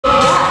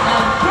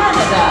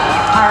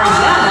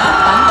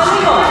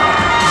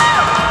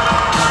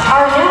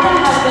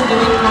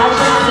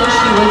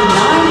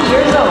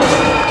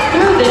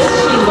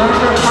learned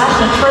her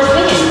passion for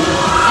singing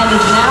and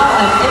is now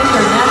an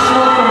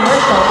international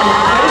commercial and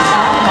print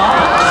ad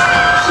model.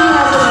 She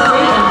has a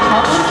degree in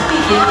public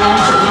speaking and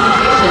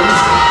communications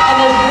and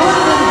has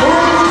worked in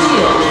various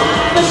fields,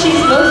 but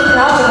she's most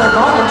proud of her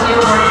volunteer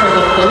work for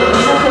the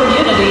Filipino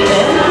community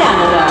in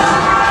Canada.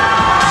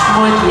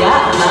 Mutya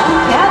ng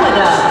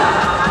Canada.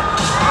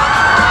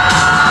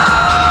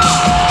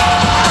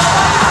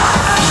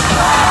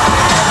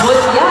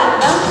 Mutya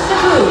ng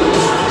Cebu,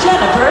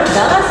 Jennifer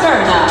Della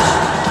Serna.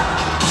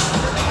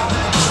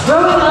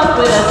 Growing up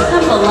with a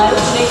simple life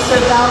makes her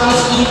value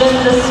even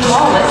the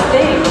smallest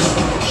things.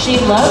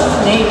 She loves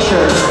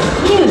nature,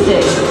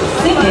 music,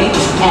 singing,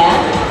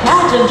 and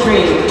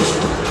pageantry.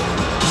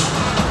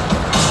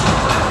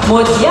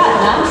 Mutya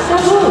ng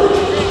Cebu.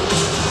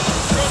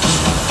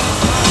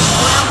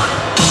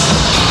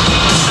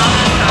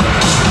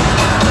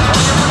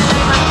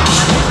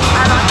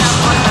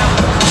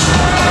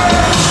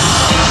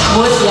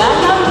 Mutya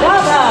ng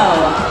Davao,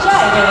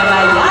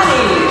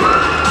 Mayani.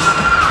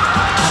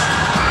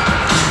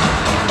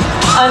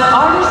 An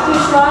artist who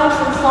thrives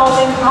in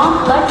solving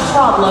complex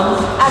problems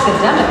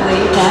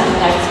academically and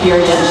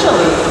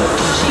experientially.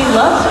 She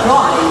loves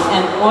drawing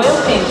and oil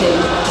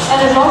painting and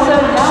is also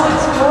now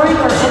exploring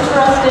her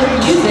interest in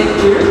music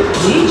through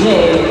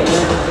DJing.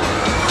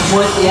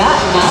 Mutya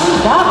ng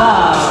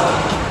Davao.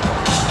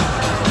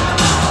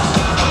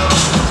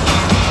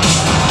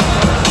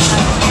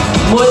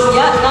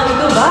 Mutya ng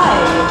Dubai,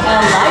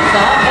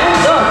 Eliza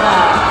Mendoza.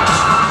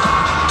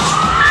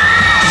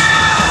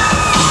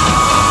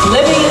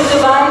 Living in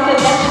Dubai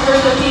connected her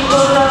to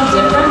people from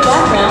different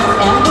backgrounds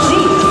and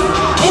beliefs.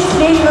 It's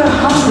made her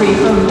hungry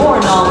for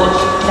more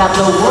knowledge that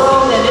the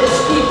world and its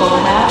people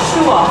have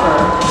to offer.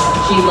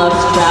 She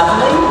loves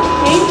traveling,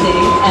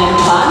 painting, and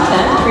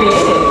content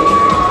creating.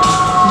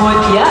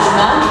 Mutya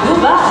ng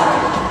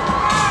Dubai.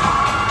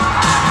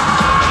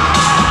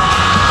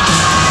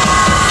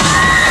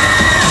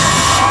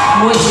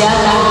 Mutya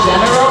ng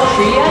General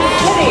Trias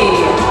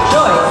City,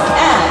 Joyce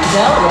and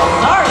Del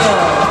Rosario.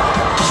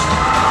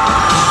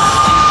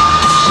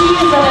 She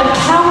is an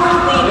empowered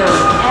leader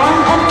and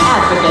an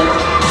advocate.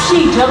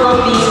 She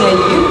juggled being a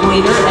youth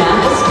leader and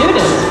a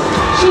student.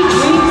 She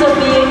dreams of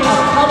being a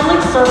public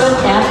servant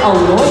and a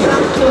lawyer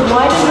to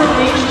widen her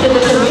reach to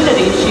the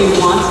community she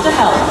wants to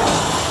help.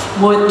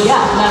 Mutya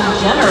ng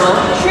General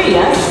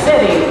Trias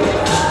City.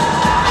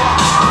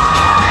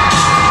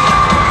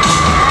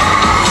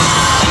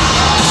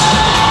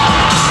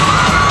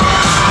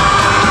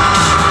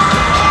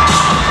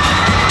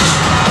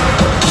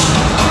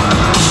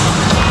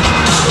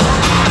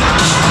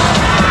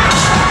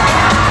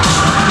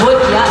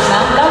 Mutya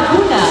ng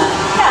Laguna,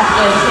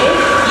 Catholic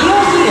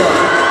Io.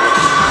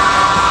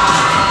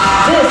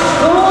 This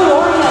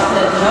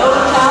goal-oriented,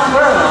 no-town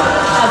girl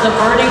has a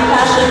burning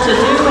passion to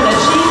do and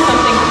achieve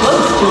something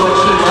close to what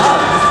she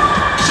loves.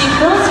 She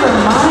fills her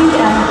mind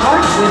and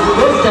heart with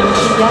wisdom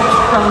she gets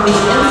from the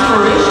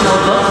inspirational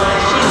books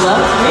she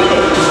loves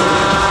reading.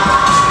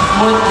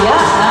 Mutya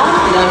ng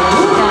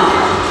Laguna.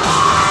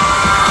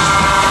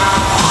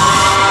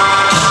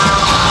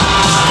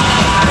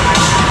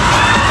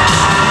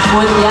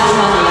 Mutya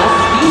ng Las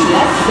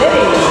Piñas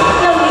City,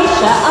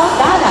 Alicia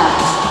Aldana.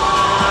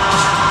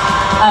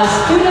 A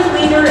student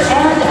leader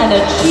and an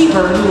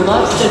achiever who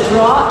loves to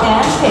draw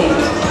and paint.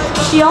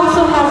 She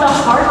also has a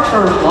heart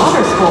for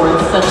water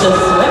sports such as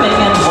swimming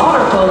and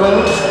water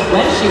polo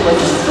when she was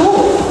in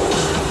school.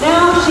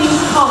 Now she's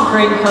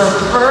conquering her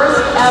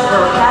first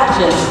ever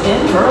pageant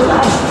in her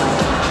life.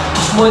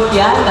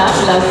 Mutya ng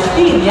Las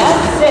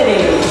Piñas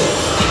City.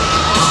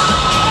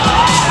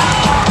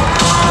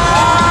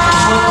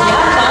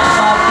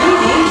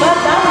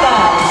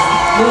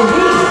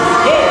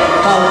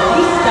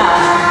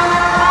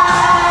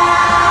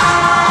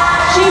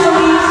 She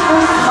believes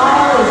her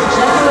smile is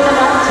genuine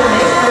enough to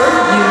make her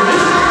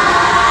unique.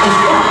 In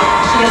fact,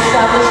 she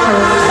established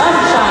her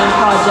Sunshine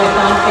Project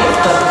on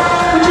Facebook,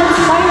 which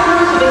inspired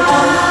her to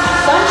become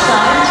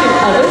sunshine to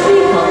other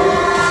people.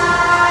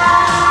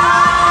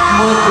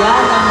 Mutya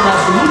ng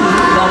Mabini,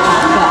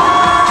 Batangas.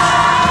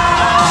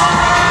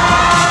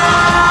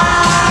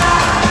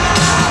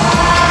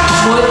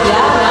 Mutya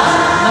ng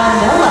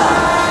Manila,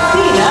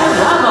 Tina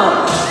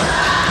Ramos.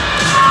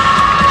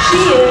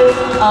 She is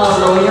a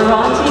lawyer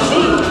on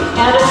TV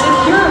and a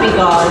security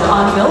guard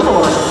on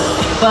billboards,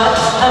 but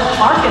an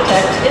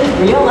architect in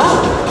real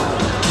life.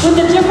 With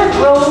the different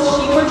roles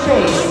she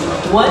portrays,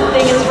 one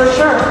thing is for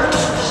sure,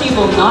 she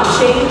will not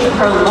change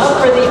her love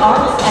for the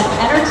arts and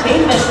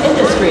entertainment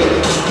industry,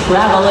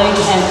 traveling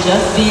and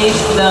just being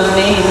the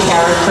main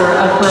character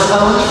of her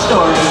own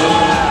story.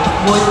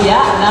 Mutya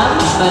ng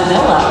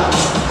Manila.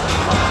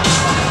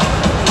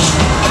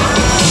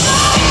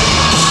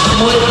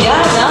 Mutya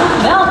ng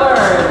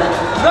Melbourne,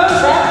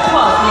 Rosette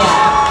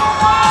Wozniak.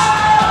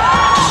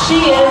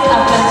 She is a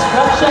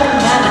construction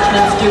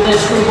management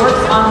student who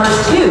works on her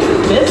 2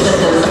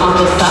 businesses on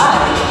the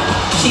side.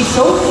 She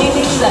sold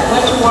paintings that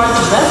went towards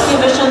rescue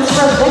missions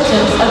for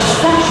victims of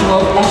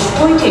sexual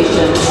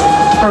exploitation.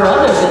 Her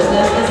other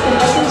business is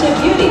connected to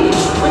beauty,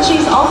 which that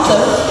she's also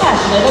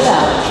passionate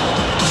about.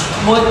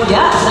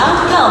 Mutya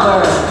ng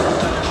Melbourne.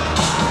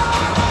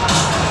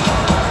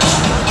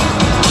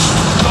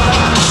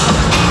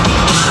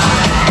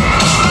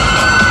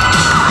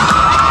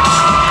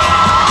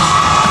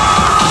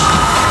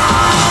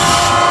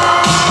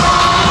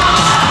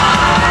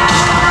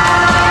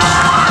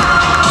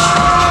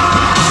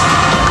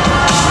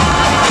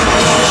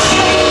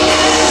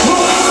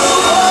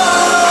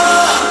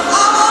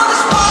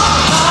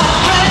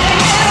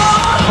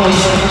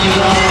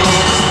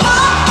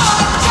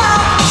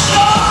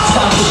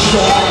 Time to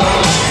show.